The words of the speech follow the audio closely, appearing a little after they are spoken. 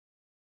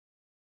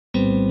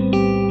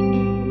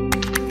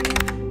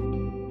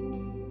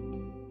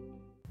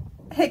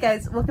Hey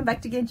guys, welcome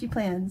back to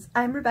GanchiPlans.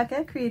 I'm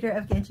Rebecca, creator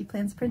of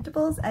GanchiPlans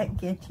Printables at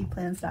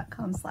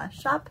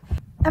GanchiPlans.com/shop.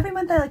 Every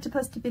month I like to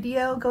post a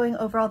video going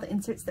over all the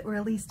inserts that were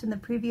released in the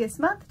previous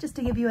month, just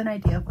to give you an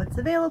idea of what's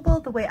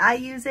available, the way I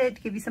use it,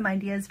 to give you some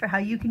ideas for how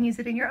you can use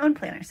it in your own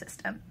planner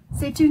system.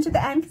 Stay tuned to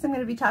the end because I'm going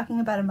to be talking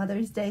about a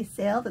Mother's Day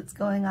sale that's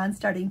going on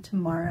starting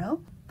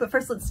tomorrow. But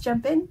first, let's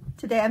jump in.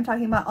 Today I'm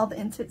talking about all the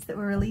inserts that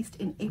were released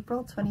in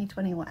April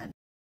 2021.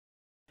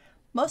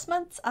 Most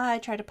months I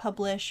try to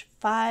publish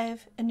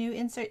 5 new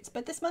inserts,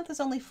 but this month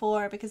was only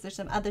 4 because there's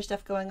some other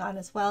stuff going on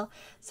as well.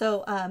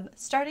 So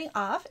starting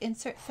off,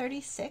 insert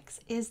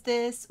 36 is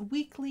this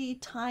weekly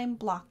time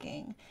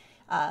blocking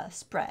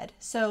spread.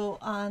 So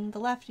on the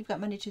left you've got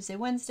Monday, Tuesday,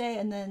 Wednesday,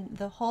 and then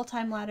the whole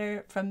time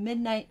ladder from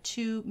midnight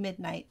to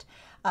midnight.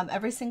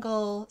 Every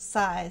single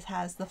size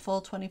has the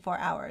full 24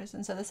 hours,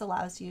 and so this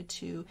allows you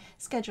to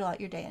schedule out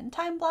your day in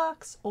time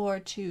blocks or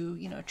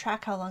to,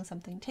 track how long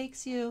something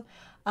takes you.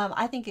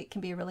 I think it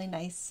can be a really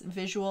nice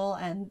visual,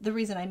 and the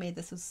reason I made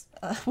this was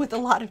with a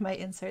lot of my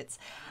inserts,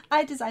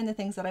 I design the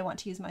things that I want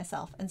to use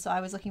myself, and so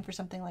I was looking for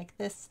something like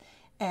this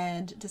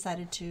and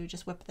decided to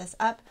just whip this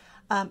up.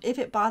 If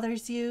it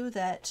bothers you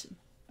that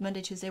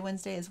Monday, Tuesday,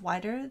 Wednesday is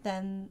wider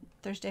than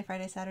Thursday,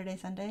 Friday, Saturday,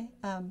 Sunday,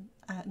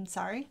 I'm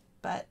sorry,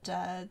 but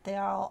they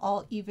are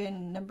all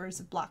even numbers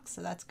of blocks,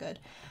 so that's good.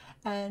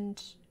 And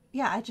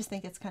yeah, I just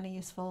think it's kind of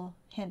useful,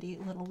 handy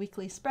little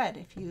weekly spread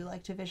if you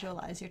like to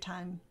visualize your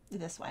time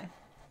this way.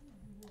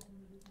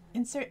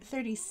 Insert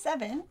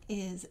 37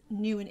 is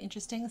new and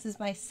interesting. This is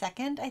my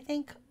second, I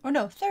think, or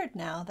no, third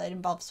now that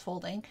involves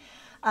folding.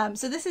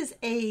 So this is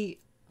a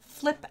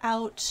flip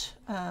out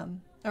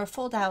or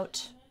fold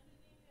out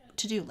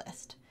to-do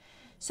list.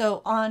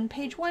 So on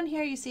page 1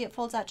 here, you see it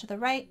folds out to the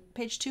right.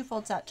 Page 2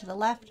 folds out to the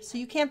left. So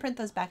you can print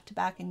those back to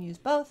back and use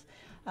both,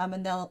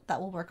 and that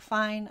will work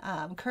fine.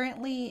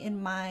 Currently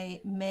in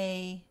my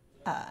May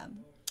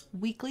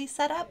weekly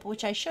setup,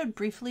 which I showed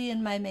briefly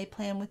in my May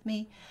plan with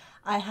me,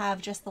 I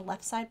have just the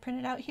left side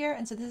printed out here,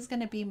 and so this is going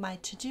to be my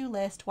to-do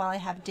list while I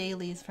have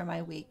dailies for my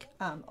week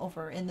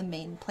over in the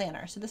main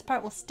planner. So this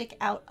part will stick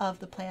out of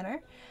the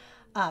planner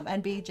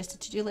and be just a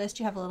to-do list.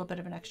 You have a little bit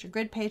of an extra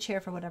grid page here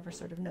for whatever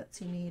sort of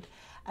notes you need,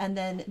 and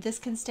then this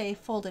can stay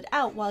folded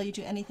out while you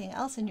do anything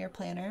else in your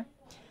planner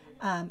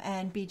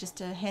and be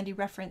just a handy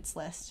reference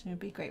list. It would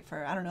be great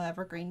for, I don't know,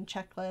 evergreen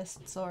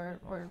checklists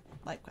or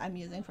like I'm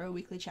using for a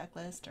weekly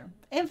checklist, or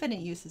infinite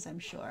uses, I'm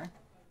sure.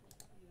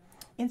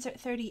 Insert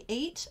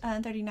 38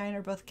 and 39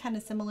 are both kind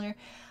of similar.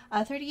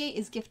 38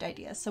 is gift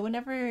ideas. So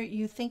whenever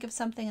you think of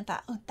something and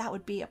thought, oh, that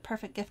would be a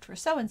perfect gift for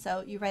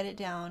so-and-so, you write it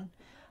down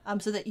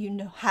so that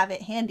you have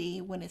it handy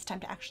when it's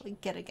time to actually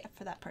get a gift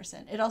for that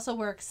person. It also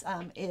works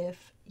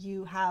if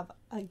you have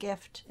a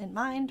gift in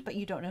mind, but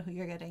you don't know who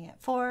you're getting it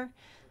for.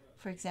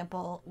 For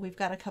example, we've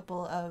got a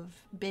couple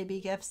of baby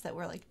gifts that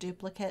were like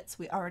duplicates.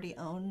 We already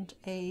owned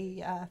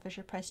a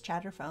Fisher-Price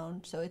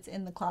Chatterphone, so it's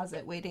in the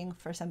closet waiting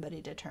for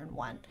somebody to turn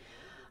 1.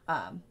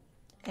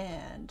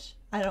 And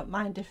I don't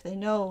mind if they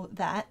know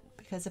that,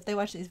 because if they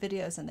watch these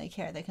videos and they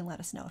care, they can let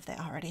us know if they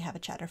already have a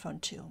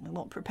Chatterphone too, and we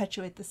won't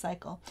perpetuate the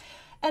cycle.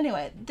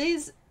 Anyway,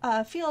 these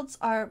fields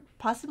are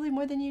possibly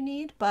more than you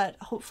need, but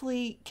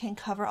hopefully can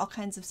cover all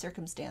kinds of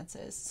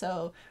circumstances.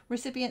 So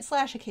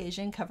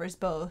recipient/occasion covers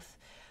both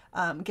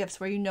gifts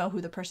where you know who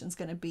the person's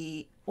going to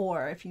be,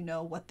 or if you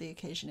know what the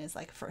occasion is,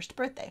 like first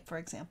birthday, for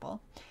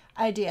example.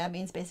 Idea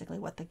means basically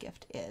what the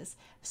gift is.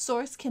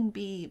 Source can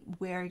be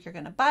where you're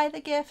going to buy the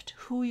gift,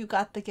 who you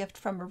got the gift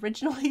from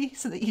originally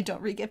so that you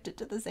don't re-gift it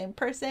to the same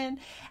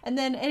person, and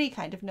then any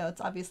kind of notes,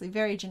 obviously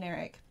very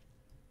generic.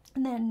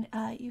 And then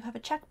you have a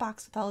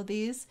checkbox with all of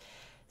these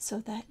so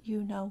that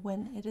you know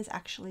when it has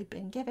actually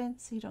been given,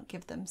 so you don't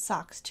give them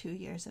socks 2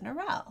 years in a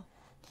row.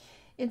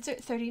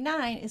 Insert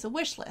 39 is a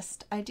wish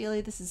list.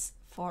 Ideally, this is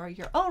for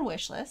your own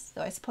wish list,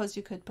 though I suppose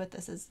you could put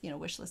this as,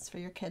 wish lists for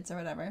your kids or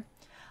whatever.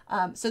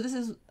 So this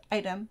is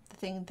item, the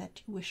thing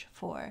that you wish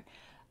for.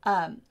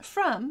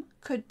 From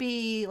could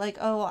be like,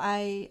 oh,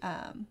 I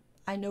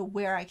know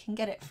where I can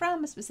get it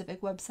from, a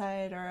specific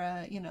website or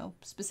a,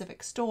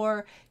 specific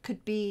store.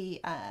 Could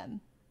be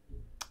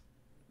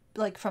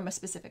like from a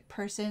specific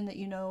person that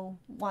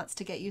wants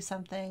to get you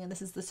something, and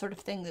this is the sort of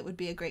thing that would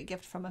be a great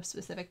gift from a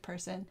specific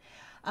person.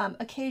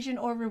 Occasion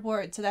or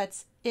reward, so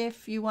that's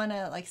if you want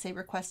to, like, say,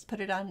 put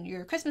it on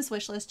your Christmas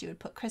wish list, you would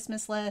put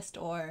Christmas list,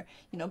 or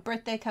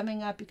birthday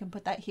coming up, you can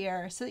put that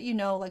here so that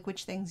like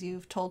which things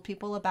you've told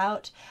people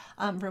about.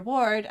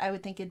 Reward, I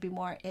would think it'd be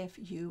more if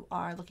you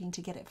are looking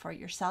to get it for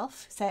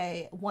yourself.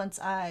 Say, once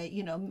I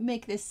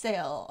make this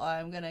sale,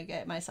 I'm gonna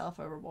get myself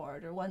a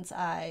reward, or once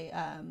I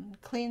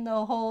clean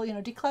the whole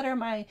declutter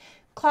my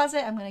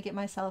closet, I'm gonna get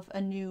myself a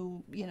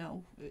new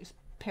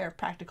pair of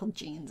practical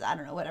jeans, I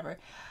don't know, whatever.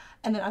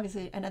 And then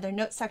obviously another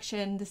note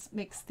section. This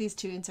makes these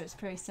two inserts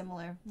very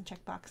similar.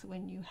 Checkbox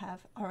when you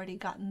have already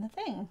gotten the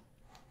thing.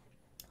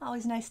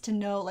 Always nice to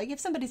know, like if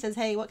somebody says,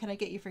 hey, what can I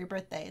get you for your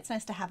birthday? It's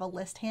nice to have a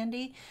list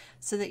handy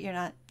so that you're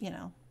not, you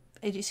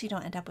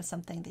don't end up with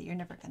something that you're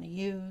never going to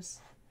use,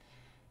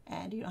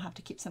 and you don't have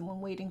to keep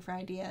someone waiting for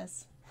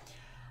ideas.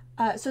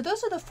 So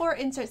those are the 4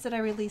 inserts that I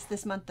released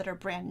this month that are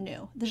brand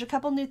new. There's a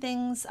couple new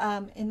things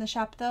in the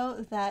shop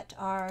though that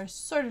are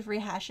sort of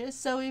rehashes.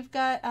 So we've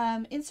got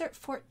insert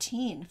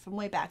 14 from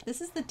way back. This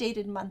is the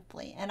dated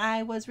monthly, and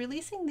I was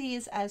releasing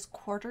these as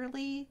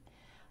quarterly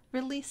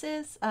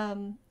releases.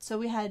 So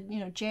we had, you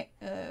know,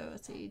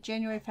 let's see,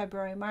 January,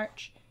 February,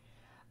 March.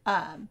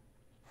 March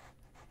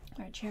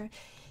here.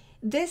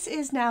 This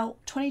is now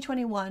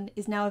 2021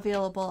 is now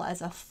available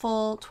as a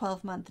full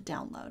 12-month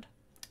download.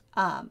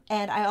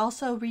 And I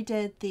also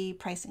redid the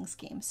pricing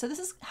scheme. So this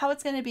is how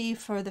it's going to be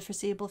for the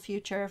foreseeable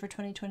future, for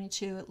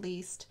 2022 at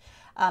least.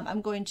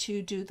 I'm going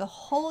to do the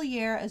whole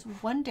year as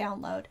one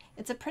download.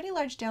 It's a pretty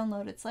large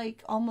download. It's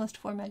like almost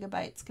 4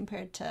 megabytes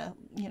compared to,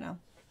 you know,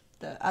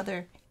 the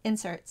other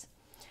inserts.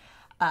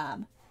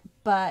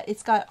 But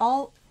it's got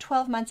all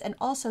 12 months, and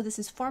also this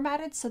is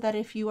formatted so that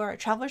if you are a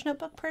traveler's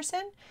notebook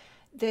person,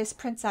 this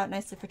prints out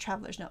nicely for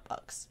traveler's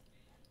notebooks.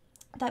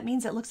 That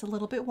means it looks a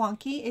little bit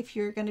wonky if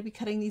you're going to be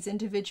cutting these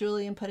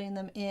individually and putting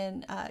them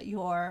in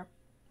your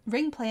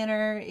ring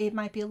planner. It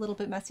might be a little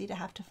bit messy to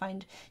have to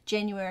find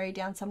January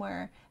down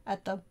somewhere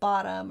at the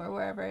bottom or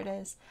wherever it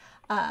is.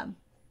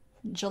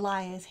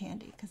 July is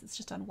handy because it's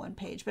just on one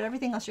page, but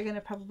everything else you're going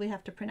to probably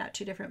have to print out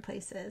 2 different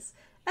places,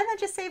 and then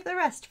just save the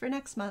rest for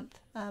next month.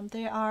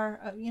 They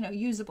are, you know,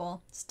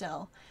 usable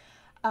still.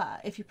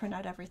 If you print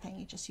out everything,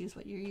 you just use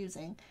what you're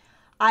using.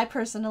 I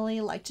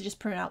personally like to just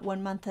print out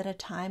 1 month at a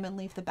time and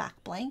leave the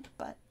back blank,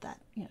 but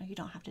that, you know, you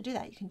don't have to do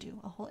that. You can do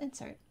a whole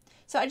insert.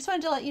 So I just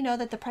wanted to let you know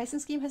that the pricing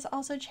scheme has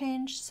also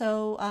changed.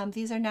 So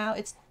these are now,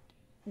 it's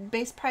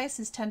base price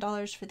is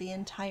 $10 for the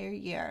entire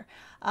year.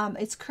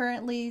 It's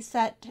currently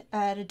set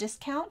at a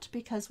discount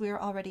because we're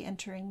already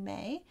entering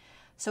May.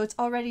 So it's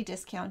already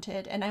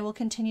discounted, and I will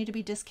continue to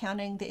be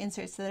discounting the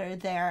inserts that are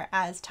there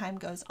as time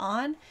goes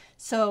on.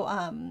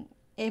 So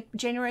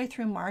January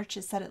through March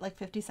is set at like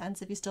 50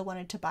 cents if you still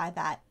wanted to buy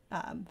that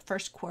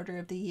first quarter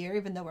of the year,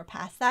 even though we're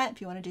past that. If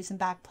you want to do some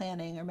back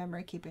planning or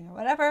memory keeping or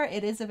whatever,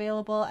 it is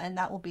available, and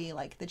that will be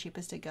like the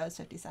cheapest it goes,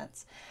 50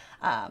 cents.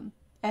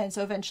 And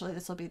so eventually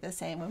this will be the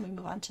same when we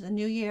move on to the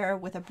new year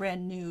with a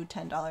brand new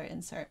 $10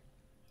 insert.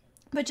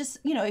 But just,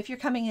 you know, if you're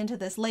coming into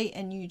this late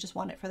and you just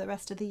want it for the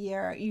rest of the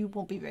year, you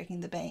won't be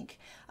breaking the bank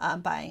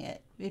buying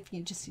it if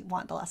you just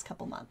want the last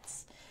couple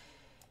months.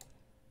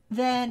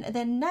 Then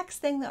the next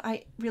thing that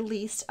I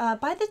released,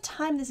 by the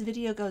time this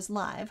video goes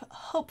live,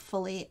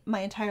 hopefully my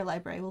entire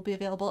library will be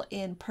available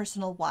in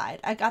personal wide.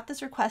 I got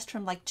this request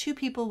from like 2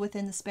 people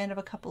within the span of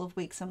a couple of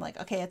weeks. I'm like,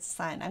 okay, it's a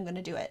sign, I'm going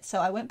to do it.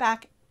 So I went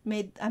back,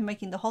 I'm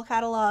making the whole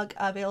catalog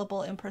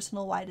available in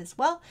personal wide as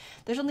well.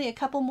 There's only a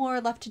couple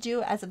more left to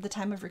do as of the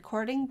time of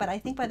recording, but I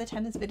think by the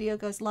time this video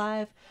goes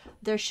live,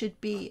 there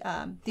should be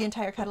the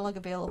entire catalog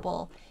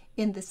available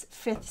in this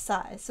 5th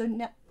size.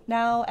 So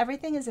now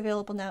everything is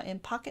available now in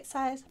pocket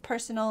size,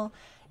 personal,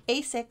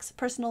 A6,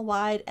 personal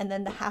wide, and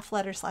then the half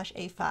letter /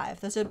 A5.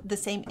 Those are the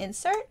same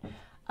insert,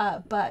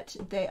 but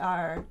they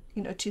are,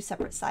 you know, 2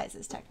 separate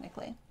sizes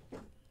technically.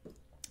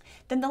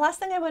 Then the last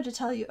thing I wanted to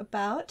tell you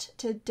about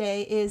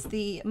today is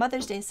the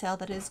Mother's Day sale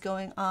that is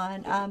going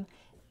on.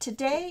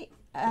 Today,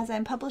 as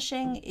I'm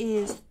publishing,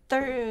 is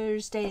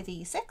Thursday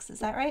the 6th, is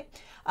that right?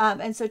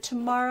 And so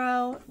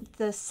tomorrow,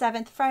 the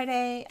 7th,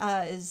 Friday,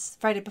 is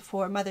Friday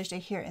before Mother's Day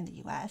here in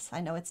the US. I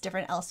know it's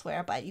different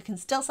elsewhere, but you can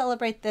still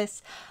celebrate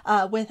this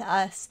with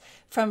us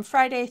from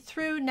Friday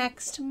through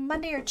next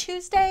Monday or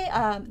Tuesday.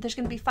 There's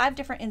going to be 5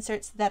 different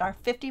inserts that are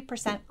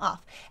 50%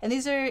 off. And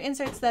these are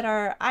inserts that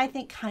are, I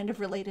think, kind of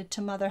related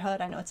to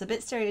motherhood. I know it's a bit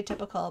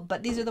stereotypical,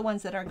 but these are the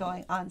ones that are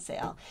going on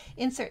sale.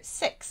 Insert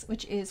 6,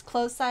 which is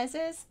clothes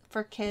sizes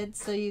for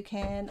kids, so you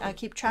can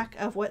keep track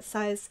of what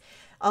size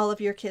all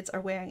of your kids are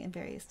wearing in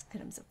various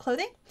items of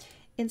clothing.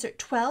 Insert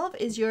 12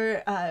 is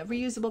your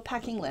reusable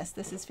packing list.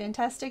 This is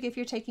fantastic if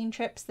you're taking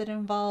trips that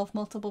involve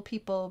multiple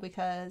people,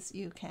 because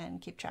you can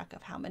keep track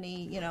of how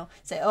many, you know,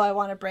 say, oh, I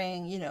want to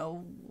bring, you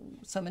know,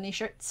 so many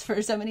shirts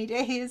for so many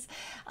days.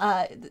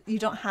 You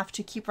don't have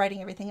to keep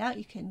writing everything out.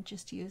 You can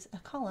just use a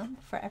column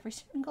for every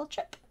single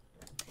trip.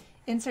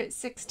 Insert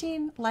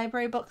 16,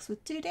 library books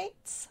with due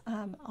dates.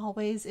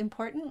 Always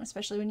important,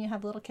 especially when you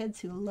have little kids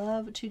who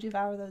love to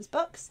devour those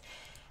books.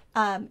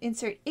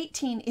 Insert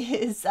 18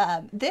 is,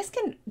 this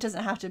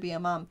doesn't have to be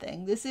a mom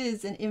thing. This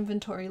is an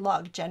inventory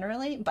log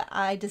generally, but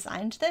I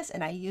designed this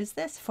and I use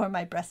this for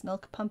my breast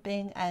milk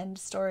pumping and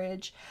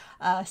storage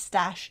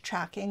stash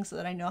tracking so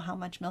that I know how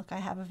much milk I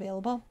have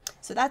available.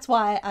 So that's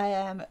why I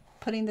am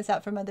putting this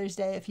out for Mother's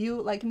Day. If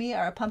you, like me,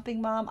 are a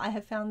pumping mom, I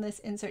have found this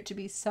insert to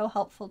be so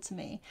helpful to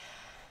me.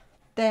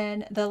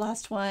 Then the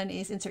last one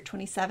is insert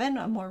 27,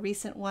 a more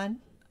recent one.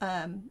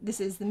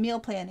 This is the meal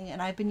planning,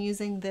 and I've been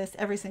using this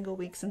every single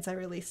week since I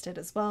released it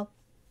as well.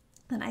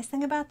 The nice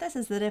thing about this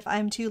is that if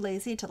I'm too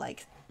lazy to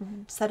like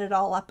set it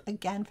all up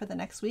again for the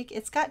next week,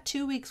 it's got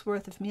 2 weeks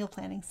worth of meal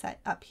planning set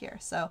up here.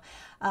 So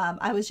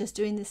I was just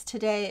doing this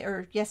today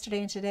or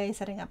yesterday and today,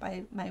 setting up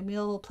my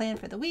meal plan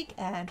for the week.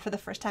 And for the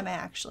first time, I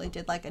actually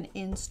did like an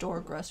in-store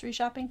grocery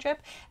shopping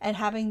trip, and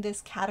having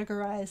this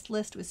categorized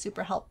list was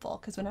super helpful,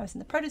 because when I was in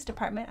the produce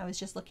department, I was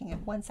just looking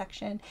at one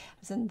section. I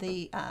was in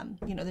the,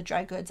 the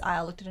dry goods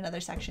aisle, looked at another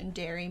section,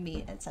 dairy,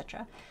 meat,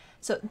 etc.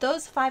 So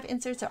those 5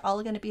 inserts are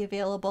all going to be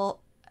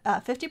available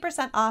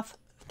 50% off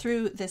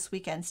through this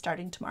weekend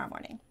starting tomorrow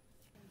morning.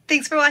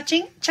 Thanks for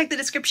watching. Check the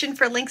description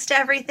for links to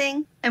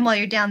everything. And while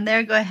you're down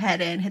there, go ahead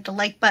and hit the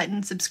like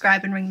button,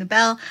 subscribe, and ring the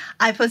bell.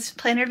 I post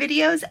planner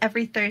videos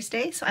every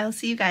Thursday, so I will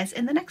see you guys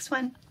in the next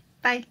one.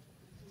 Bye.